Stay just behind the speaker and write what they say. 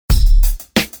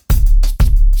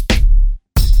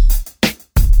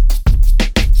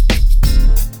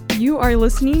You are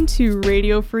listening to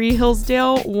Radio Free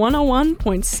Hillsdale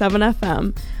 101.7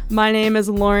 FM. My name is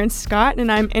Lawrence Scott,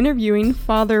 and I'm interviewing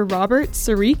Father Robert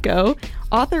Sirico,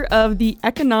 author of The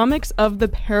Economics of the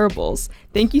Parables.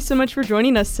 Thank you so much for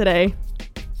joining us today.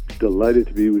 Delighted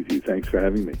to be with you. Thanks for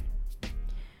having me.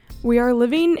 We are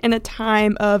living in a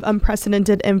time of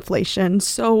unprecedented inflation,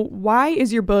 so why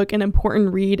is your book an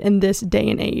important read in this day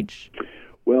and age?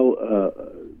 Well,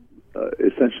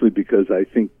 essentially because I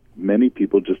think many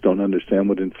people just don't understand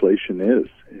what inflation is.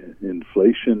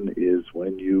 Inflation is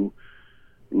when you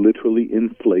literally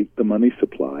inflate the money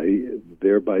supply,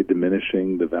 thereby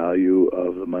diminishing the value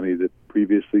of the money that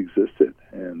previously existed.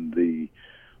 And the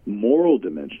moral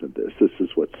dimension of this is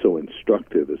what's so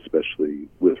instructive, especially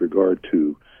with regard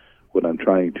to what I'm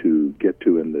trying to get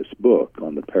to in this book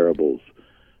on the parables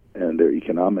and their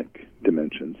economic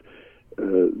dimensions.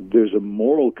 There's a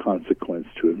moral consequence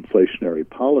to inflationary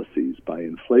policies. By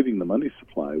inflating the money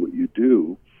supply, what you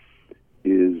do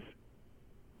is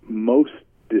most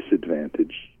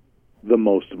disadvantage the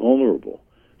most vulnerable.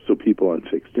 So people on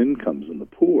fixed incomes and the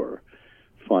poor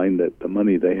find that the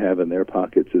money they have in their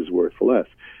pockets is worth less.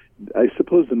 I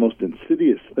suppose the most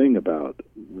insidious thing about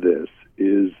this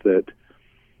is that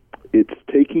it's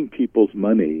taking people's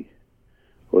money,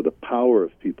 or the power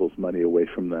of people's money, away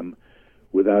from them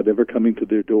without ever coming to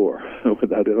their door,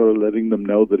 without ever letting them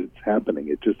know that it's happening.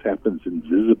 It just happens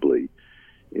invisibly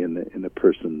in a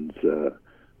person's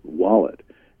wallet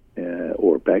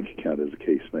or bank account, as the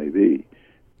case may be.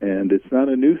 And it's not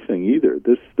a new thing either.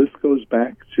 This goes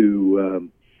back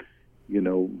to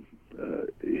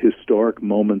historic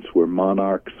moments where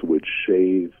monarchs would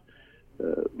shave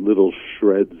little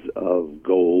shreds of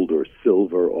gold or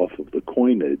silver off of the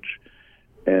coinage,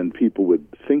 and people would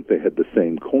think they had the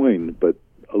same coin, but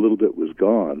a little bit was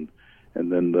gone,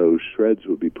 and then those shreds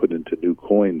would be put into new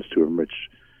coins to enrich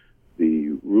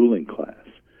the ruling class.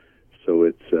 So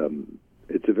it's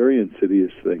a very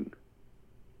insidious thing.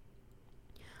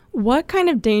 What kind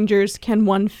of dangers can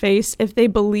one face if they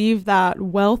believe that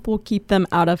wealth will keep them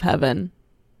out of heaven?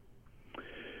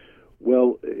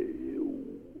 Well,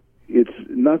 it's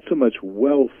not so much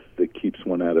wealth that keeps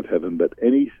one out of heaven, but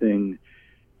anything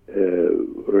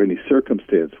or any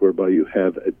circumstance whereby you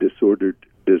have a disordered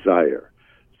desire.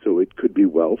 So it could be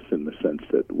wealth in the sense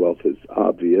that wealth is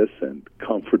obvious and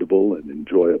comfortable and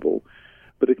enjoyable,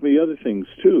 but it can be other things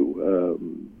too.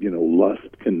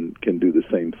 Lust can do the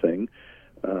same thing.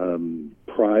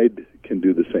 Pride can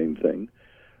do the same thing.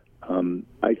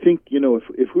 I think,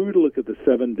 if we were to look at the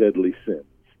 7 deadly sins,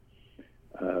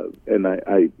 and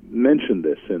I mentioned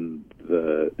this in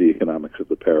the economics of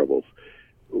the parables,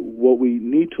 what we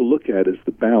need to look at is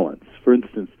the balance. For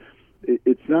instance,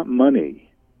 it's not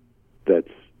money that's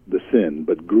the sin,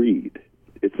 but greed.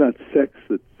 It's not sex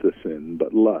that's the sin,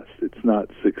 but lust. It's not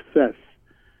success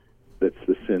that's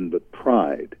the sin, but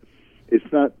pride.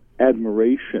 It's not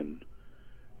admiration,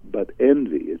 but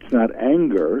envy. It's not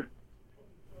anger,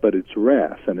 but it's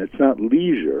wrath. And it's not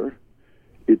leisure,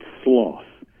 it's sloth.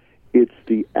 It's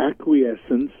the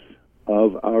acquiescence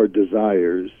of our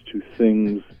desires to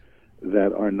things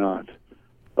that are not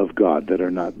of God, that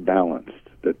are not balanced,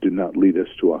 that do not lead us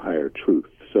to a higher truth.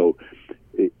 So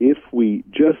if we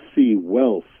just see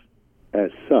wealth as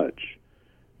such,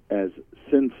 as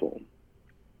sinful,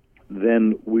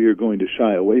 then we are going to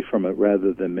shy away from it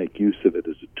rather than make use of it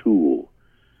as a tool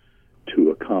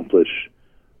to accomplish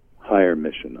higher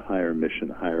mission,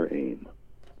 higher aim.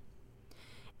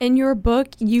 In your book,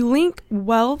 you link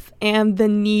wealth and the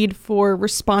need for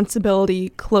responsibility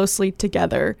closely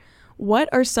together. What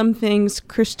are some things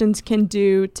Christians can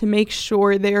do to make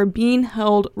sure they are being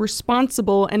held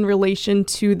responsible in relation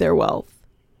to their wealth?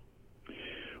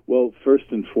 Well, first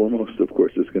and foremost, of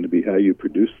course, is going to be how you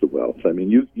produce the wealth. I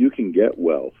mean, you can get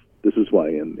wealth. This is why,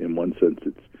 in one sense,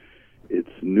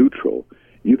 it's neutral.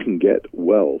 You can get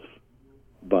wealth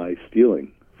by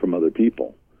stealing from other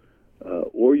people.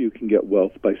 Or you can get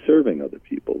wealth by serving other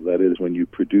people. That is, when you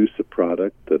produce a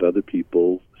product that other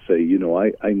people say,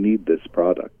 I need this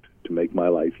product to make my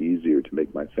life easier, to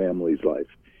make my family's life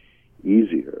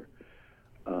easier.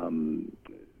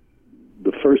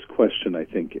 The first question I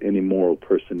think any moral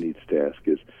person needs to ask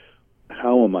is,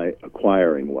 how am I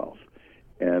acquiring wealth?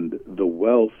 And the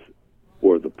wealth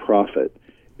or the profit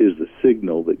is the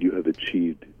signal that you have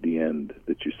achieved the end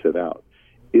that you set out.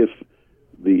 If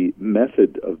the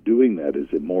method of doing that is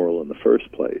immoral in the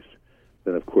first place,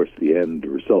 then of course the end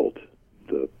result,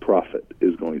 the profit,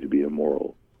 is going to be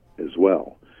immoral as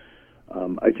well.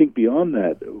 I think beyond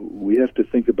that, we have to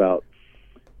think about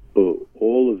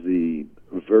all of the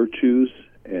virtues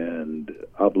and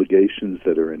obligations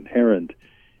that are inherent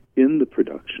in the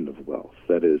production of wealth.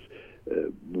 That is,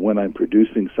 when I'm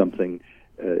producing something,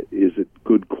 is it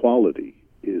good quality?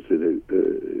 Is it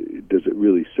does it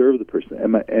really serve the person?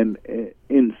 And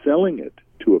in selling it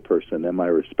to a person, am I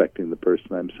respecting the person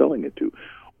I'm selling it to?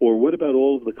 Or what about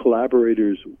all of the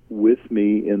collaborators with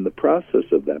me in the process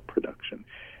of that production?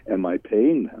 Am I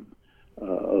paying them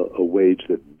a wage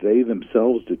that they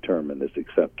themselves determine is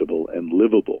acceptable and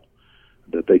livable,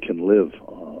 that they can live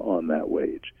on that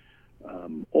wage?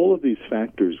 All of these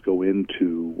factors go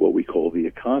into what we call the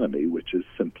economy, which is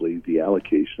simply the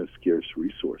allocation of scarce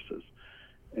resources.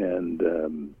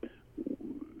 And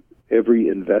every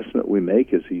investment we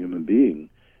make as a human being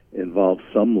involves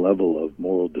some level of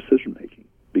moral decision-making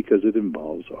because it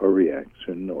involves our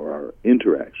reaction or our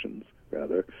interactions,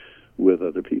 rather, with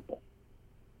other people.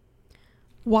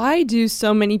 Why do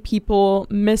so many people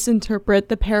misinterpret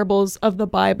the parables of the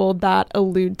Bible that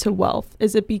allude to wealth?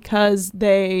 Is it because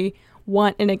they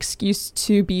want an excuse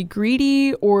to be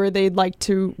greedy, or they'd like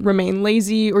to remain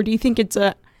lazy, or do you think it's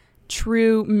a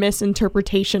true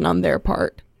misinterpretation on their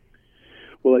part?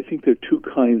 Well, I think there are two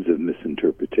kinds of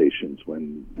misinterpretations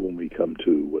when we come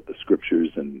to what the scriptures,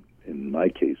 and in my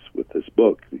case with this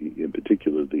book, in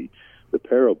particular the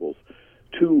parables,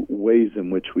 two ways in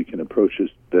which we can approach this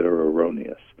that are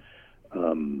erroneous.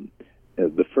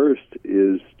 The first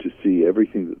is to see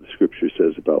everything that the scripture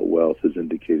says about wealth as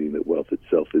indicating that wealth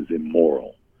itself is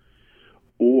immoral,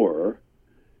 or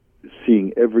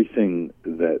seeing everything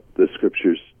that the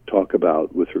scriptures talk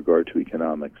about with regard to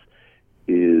economics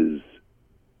is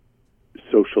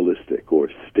socialistic or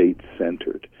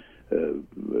state-centered. A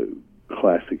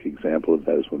classic example of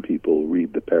that is when people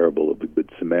read the parable of the Good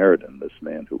Samaritan, this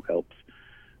man who helps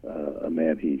a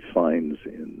man he finds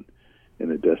in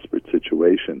a desperate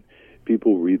situation.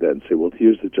 People read that and say, well,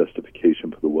 here's the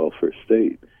justification for the welfare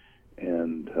state.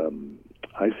 And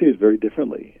I see it very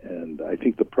differently. And I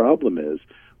think the problem is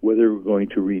whether we're going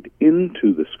to read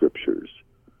into the scriptures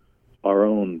our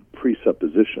own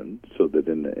presupposition, so that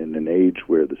in an age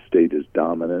where the state is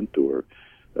dominant or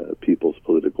people's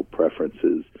political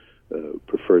preferences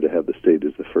prefer to have the state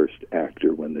as the first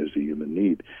actor when there's a human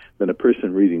need, then a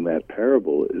person reading that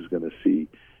parable is going to see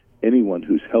anyone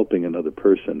who's helping another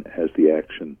person as the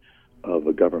action of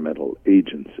a governmental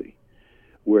agency.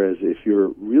 Whereas if you're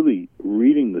really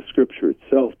reading the scripture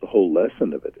itself, the whole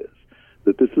lesson of it is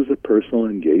that this is a personal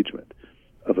engagement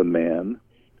of a man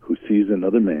who sees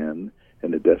another man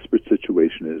in a desperate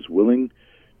situation and is willing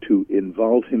to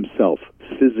involve himself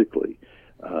physically,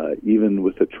 even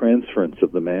with the transference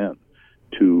of the man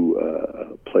to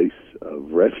a place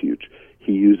of refuge.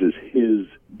 He uses his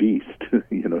beast,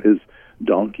 his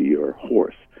donkey or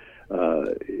horse.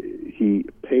 He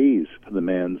pays for the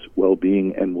man's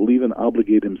well-being and will even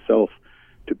obligate himself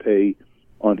to pay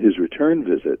on his return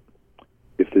visit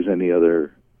if there's any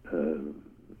other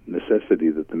necessity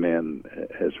that the man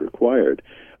has required.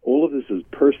 All of this is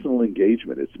personal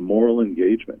engagement. It's moral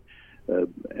engagement.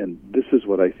 And this is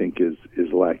what I think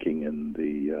is lacking in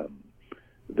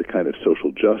the kind of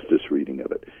social justice reading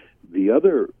of it. The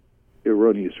other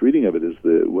erroneous reading of it is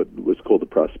what was called the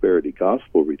prosperity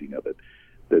gospel reading of it,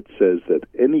 that says that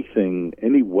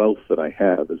any wealth that I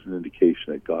have is an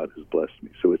indication that God has blessed me.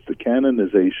 So it's the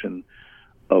canonization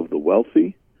of the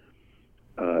wealthy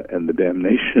and the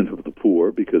damnation of the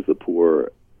poor, because the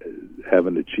poor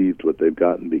haven't achieved what they've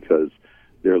gotten because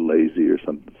they're lazy or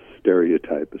some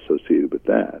stereotype associated with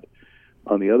that.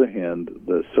 On the other hand,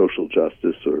 the social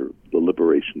justice or the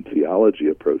liberation theology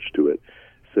approach to it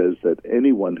says that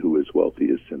anyone who is wealthy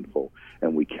is sinful,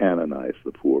 and we canonize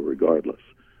the poor regardless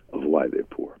of why they're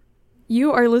poor.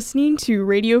 You are listening to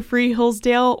Radio Free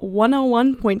Hillsdale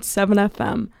 101.7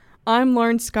 FM. I'm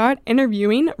Lauren Scott,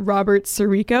 interviewing Robert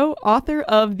Sirico, author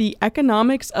of The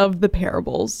Economics of the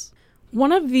Parables.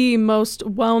 One of the most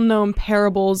well-known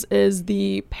parables is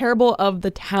the parable of the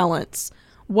talents.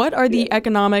 What are the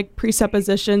economic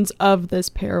presuppositions of this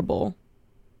parable?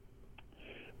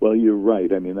 Well, you're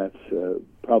right. I mean, that's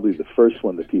probably the first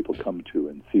one that people come to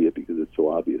and see it because it's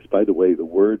so obvious. By the way, the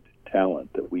word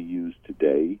talent that we use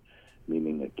today,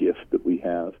 meaning a gift that we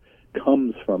have,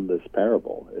 comes from this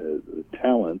parable. The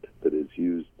talent that is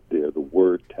used there, the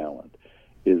word talent,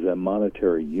 is a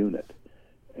monetary unit.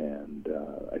 And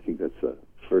I think that's the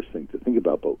first thing to think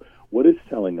about. But what it's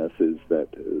telling us is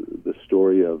that the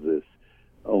story of this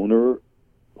owner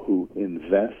who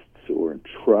invests or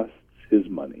entrusts his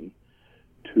money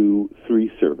to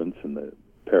three servants, and the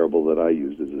parable that I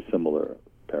use is a similar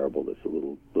parable that's a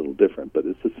little different, but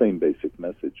it's the same basic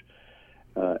message.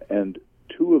 And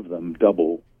two of them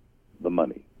double the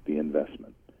money, the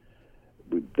investment.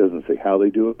 it doesn't say how they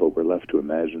do it, but we're left to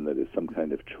imagine that it's some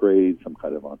kind of trade, some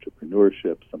kind of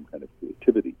entrepreneurship, some kind of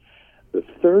creativity. The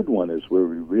third one is where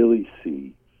we really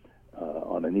see,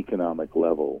 on an economic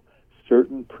level,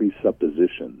 certain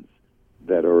presuppositions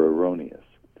that are erroneous.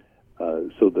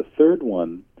 So the third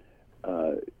one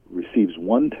receives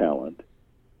one talent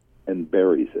and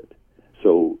buries it.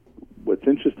 So what's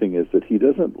interesting is that he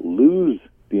doesn't lose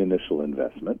the initial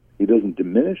investment. He doesn't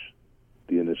diminish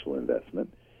the initial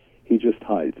investment. He just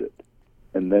hides it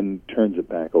and then turns it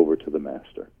back over to the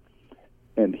master.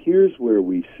 And here's where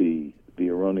we see the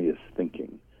erroneous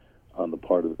thinking on the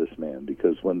part of this man,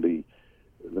 because when the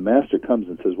master comes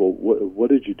and says, well, what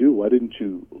did you do? Why didn't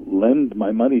you lend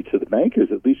my money to the bankers?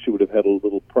 At least you would have had a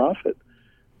little profit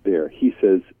there. He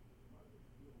says,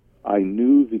 I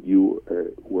knew that you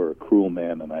were a cruel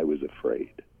man and I was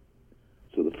afraid.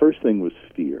 So the first thing was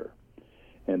fear.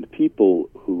 And people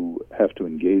who have to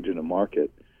engage in a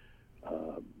market,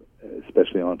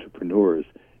 especially entrepreneurs,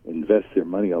 invest their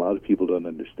money. A lot of people don't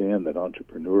understand that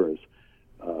entrepreneurs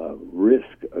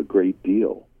risk a great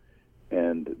deal.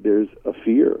 And there's a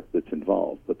fear that's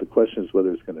involved. But the question is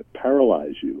whether it's going to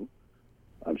paralyze you.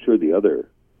 I'm sure the other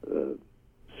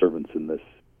servants in this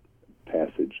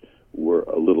passage were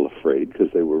a little afraid because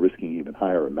they were risking even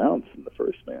higher amounts than the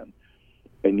first man.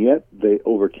 And yet they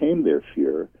overcame their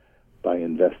fear by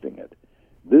investing it.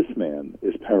 This man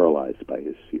is paralyzed by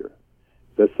his fear.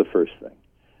 That's the first thing.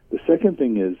 The second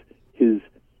thing is his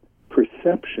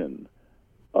perception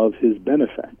of his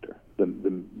benefactor.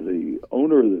 The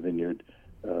owner of the vineyard,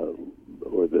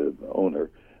 or the owner,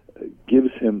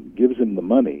 gives him the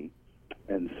money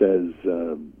and says,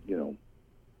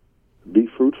 be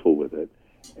fruitful with it.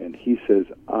 And he says,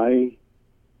 I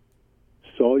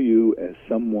saw you as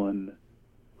someone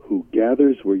who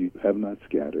gathers where you have not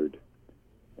scattered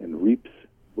and reaps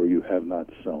where you have not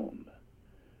sown.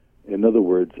 In other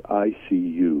words, I see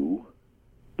you,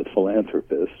 the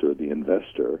philanthropist or the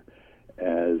investor,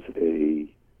 as a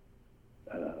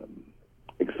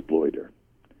exploiter.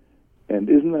 And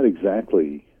isn't that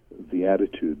exactly the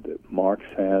attitude that Marx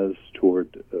has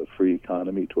toward a free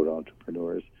economy, toward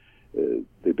entrepreneurs?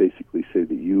 They basically say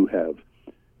that you have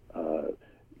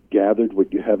gathered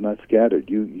what you have not scattered.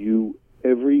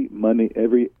 Every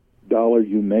dollar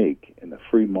you make in a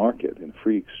free market, in a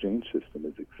free exchange system,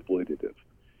 is exploitative.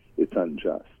 It's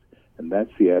unjust. And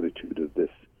that's the attitude of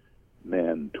this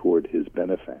man toward his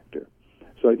benefactor.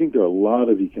 So I think there are a lot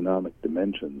of economic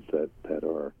dimensions that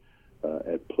are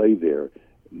at play there,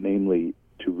 namely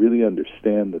to really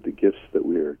understand that the gifts that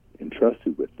we're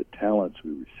entrusted with, the talents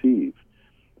we receive,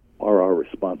 are our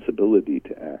responsibility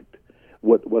to act.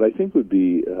 What I think would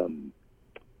be an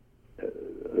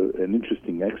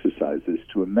interesting exercise is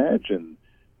to imagine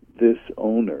this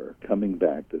owner coming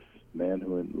back, this man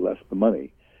who left the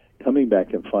money, coming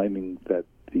back and finding that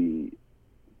the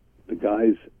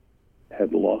guys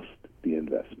had lost the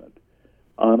investment,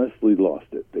 honestly lost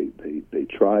it. They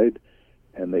tried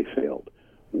and they failed.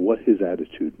 What his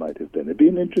attitude might have been. It'd be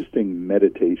an interesting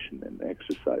meditation and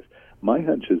exercise. My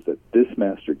hunch is that this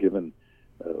master, given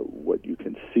what you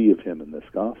can see of him in this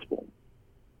gospel,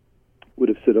 would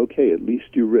have said, okay, at least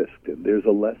you risked, and there's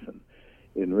a lesson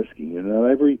in risking.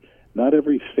 Not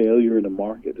every failure in a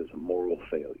market is a moral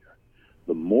failure.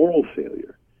 The moral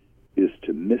failure is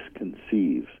to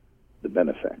misconceive the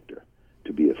benefactor,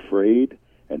 to be afraid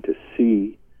and to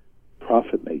see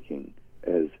profit-making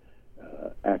as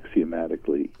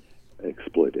axiomatically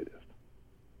exploitative.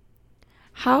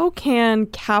 How can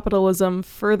capitalism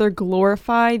further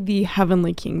glorify the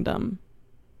heavenly kingdom?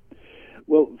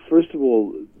 Well, first of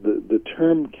all, the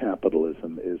term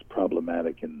capitalism is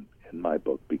problematic in my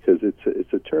book because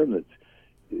it's a term that's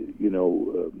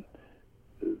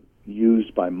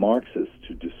used by Marxists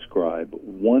to describe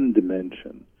one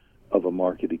dimension of a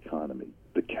market economy,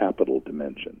 the capital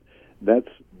dimension.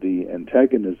 That's the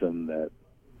antagonism that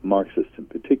Marxists in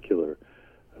particular,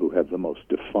 who have the most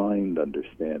defined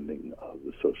understanding of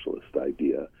the socialist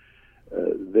idea,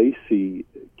 they see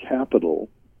capital.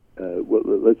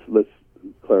 Let's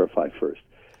clarify first.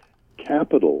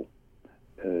 Capital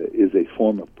is a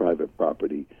form of private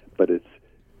property, but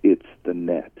it's the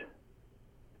net.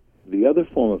 The other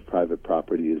form of private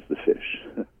property is the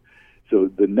fish.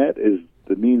 So the net is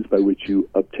the means by which you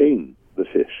obtain the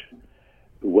fish.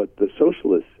 What the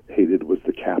socialists hated was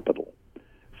the capital.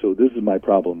 So this is my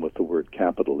problem with the word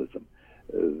capitalism,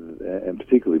 and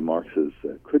particularly Marx's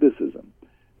criticism,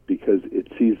 because it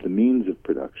sees the means of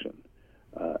production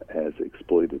as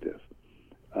exploitative.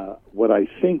 What I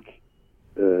think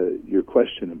your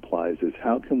question implies is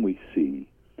how can we see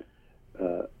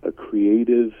a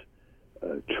creative,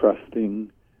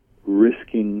 trusting,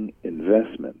 risking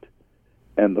investment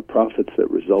and the profits that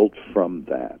result from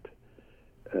that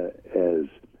as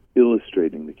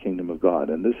illustrating the kingdom of God.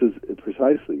 And this is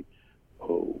precisely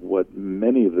what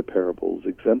many of the parables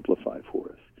exemplify for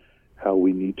us, how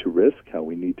we need to risk, how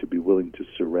we need to be willing to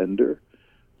surrender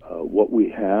what we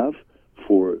have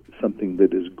for something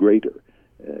that is greater.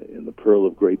 In the pearl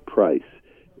of great price,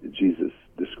 Jesus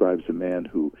describes a man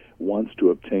who wants to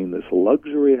obtain this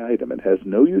luxury item. It has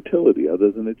no utility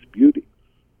other than its beauty,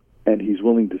 and he's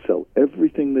willing to sell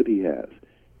everything that he has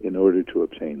in order to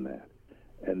obtain that.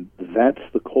 And that's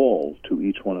the call to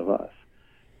each one of us,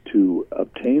 to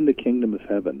obtain the kingdom of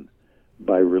heaven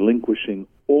by relinquishing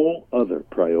all other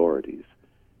priorities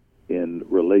in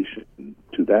relation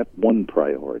to that one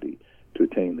priority, to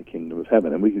attain the kingdom of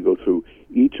heaven. And we could go through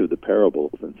each of the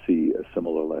parables and see a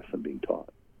similar lesson being taught.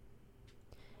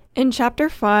 In chapter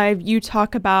 5, you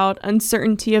talk about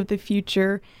uncertainty of the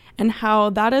future and how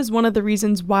that is one of the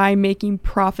reasons why making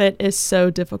profit is so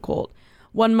difficult.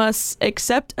 One must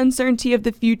accept uncertainty of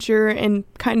the future and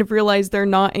kind of realize they're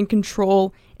not in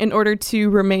control in order to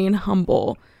remain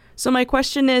humble. So my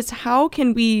question is, how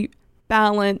can we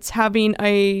balance having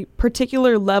a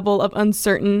particular level of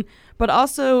uncertain, but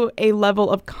also a level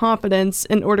of confidence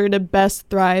in order to best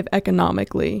thrive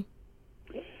economically?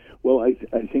 Well,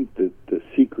 I think that the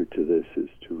secret to this is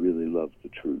to really love the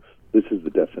truth. This is the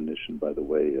definition, by the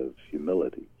way, of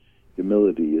humility.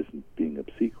 Humility isn't being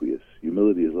obsequious.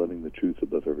 Humility is loving the truth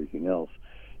above everything else.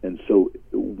 And so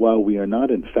while we are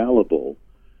not infallible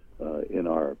in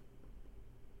our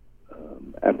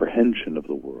apprehension of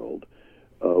the world,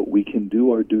 we can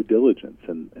do our due diligence.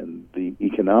 And the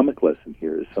economic lesson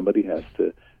here is somebody has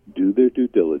to do their due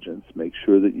diligence, make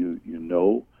sure that you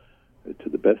know to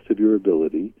the best of your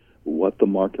ability what the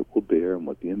market will bear and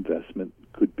what the investment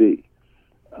could be.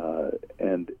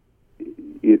 And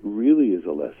it really is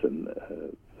a lesson.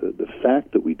 The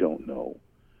fact that we don't know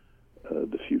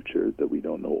the future, that we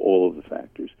don't know all of the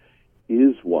factors,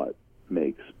 is what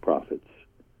makes profits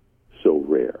so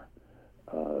rare.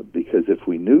 Because if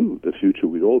we knew the future,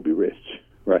 we'd all be rich,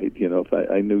 right? You know,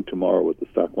 if I knew tomorrow what the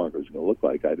stock market was going to look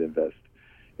like, I'd invest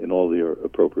in all the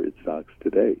appropriate stocks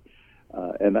today.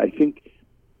 And I think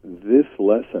this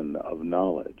lesson of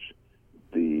knowledge,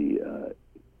 the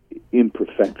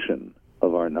imperfection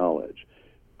of our knowledge,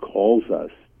 calls us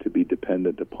to be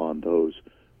dependent upon those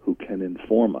who can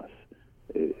inform us.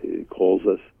 It calls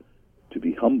us to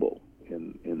be humble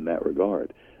in that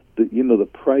regard.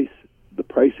 The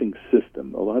pricing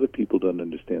system, a lot of people don't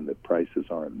understand that prices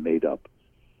aren't made up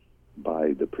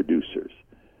by the producers.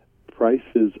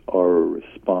 Prices are a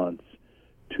response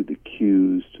to the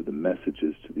cues, to the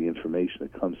messages, to the information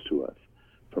that comes to us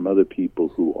from other people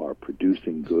who are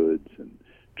producing goods and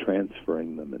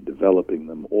transferring them and developing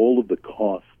them. All of the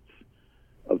costs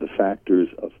of the factors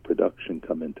of production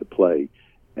come into play,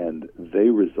 and they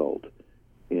result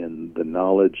in the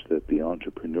knowledge that the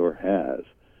entrepreneur has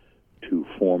to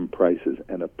form prices.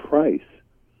 And a price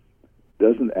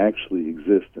doesn't actually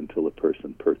exist until a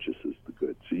person purchases the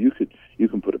goods. So you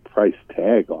can put a price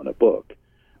tag on a book,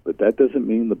 but that doesn't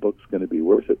mean the book's going to be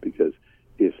worth it, because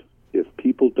if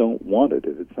people don't want it,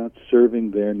 if it's not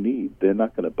serving their need, they're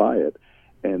not going to buy it.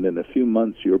 And in a few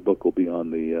months, your book will be on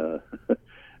the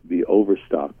the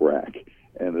overstock rack,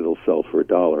 and it'll sell for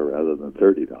 $1 rather than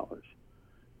 $30.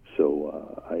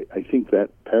 So I think that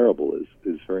parable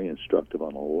is very instructive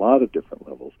on a lot of different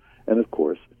levels. And of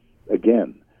course,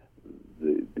 again,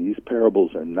 these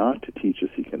parables are not to teach us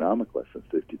economic lessons.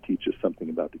 They're to teach us something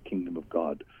about the kingdom of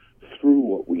God through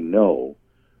what we know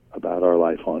about our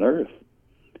life on earth.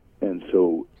 And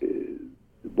so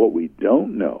what we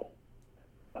don't know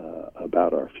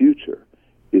about our future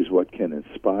is what can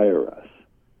inspire us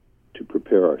to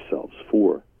prepare ourselves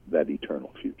for that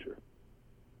eternal future.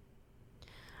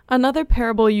 Another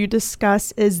parable you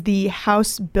discuss is the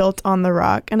house built on the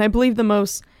rock. And I believe the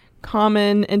most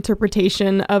common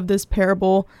interpretation of this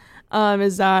parable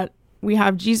is that we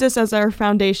have Jesus as our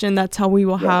foundation. That's how we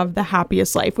will have the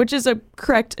happiest life, which is a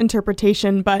correct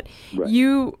interpretation. But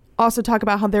you also talk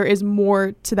about how there is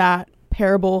more to that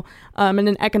parable in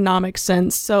an economic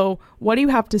sense. So what do you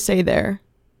have to say there?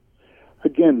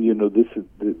 Again, this is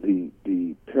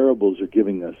the parables are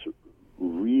giving us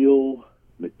real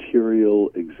material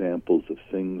examples of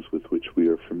things with which we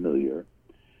are familiar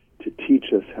to teach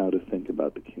us how to think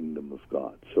about the kingdom of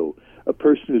God. So a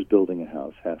person who's building a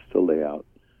house has to lay out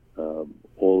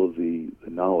all of the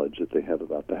knowledge that they have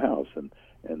about the house.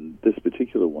 And this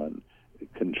particular one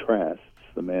contrasts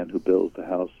the man who builds the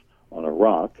house on a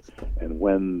rock, and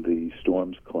when the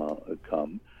storms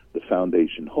come, the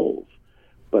foundation holds.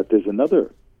 But there's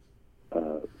another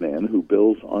man who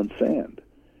builds on sand.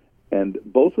 And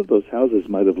both of those houses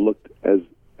might have looked as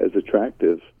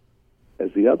attractive as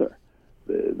the other.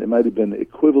 They might have been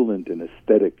equivalent in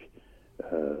aesthetic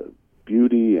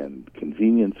beauty and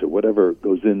convenience or whatever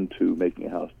goes into making a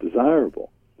house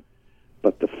desirable.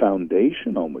 But the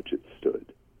foundation on which it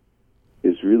stood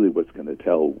is really what's going to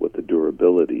tell what the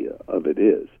durability of it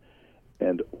is.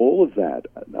 And all of that,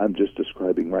 I'm just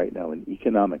describing right now in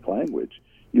economic language,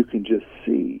 you can just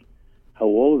see how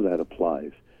all of that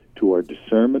applies to our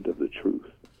discernment of the truth,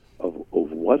 of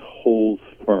what holds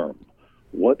firm,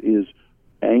 what is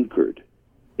anchored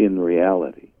in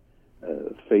reality.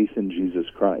 Faith in Jesus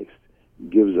Christ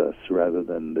gives us, rather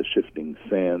than the shifting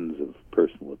sands of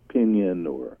personal opinion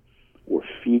or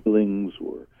feelings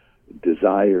or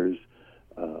desires,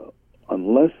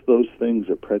 unless those things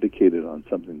are predicated on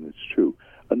something that's true.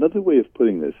 Another way of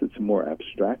putting this, it's a more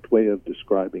abstract way of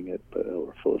describing it,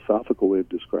 or a philosophical way of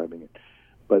describing it,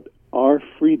 but our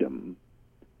freedom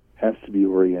has to be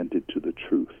oriented to the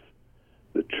truth.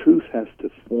 The truth has to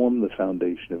form the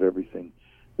foundation of everything.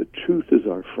 The truth is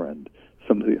our friend.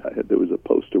 There was a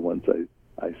poster once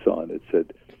I saw, and it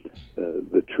said,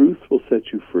 the truth will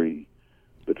set you free,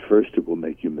 but first it will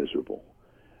make you miserable.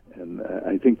 And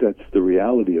I think that's the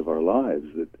reality of our lives,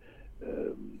 that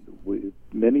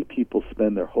many people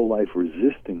spend their whole life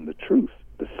resisting the truth,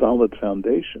 the solid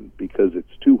foundation, because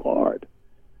it's too hard.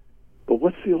 But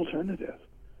what's the alternative?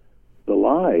 The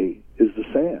lie is the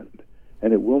sand,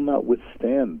 and it will not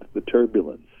withstand the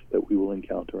turbulence that we will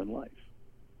encounter in life.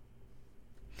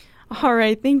 All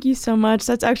right, thank you so much.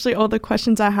 That's actually all the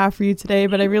questions I have for you today,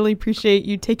 but I really appreciate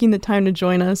you taking the time to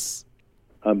join us.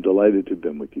 I'm delighted to have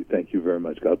been with you. Thank you very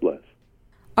much. God bless.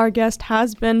 Our guest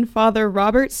has been Father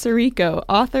Robert Sirico,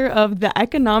 author of The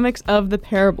Economics of the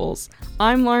Parables.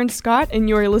 I'm Lauren Scott, and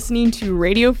you're listening to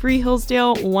Radio Free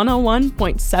Hillsdale 101.7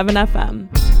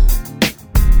 FM.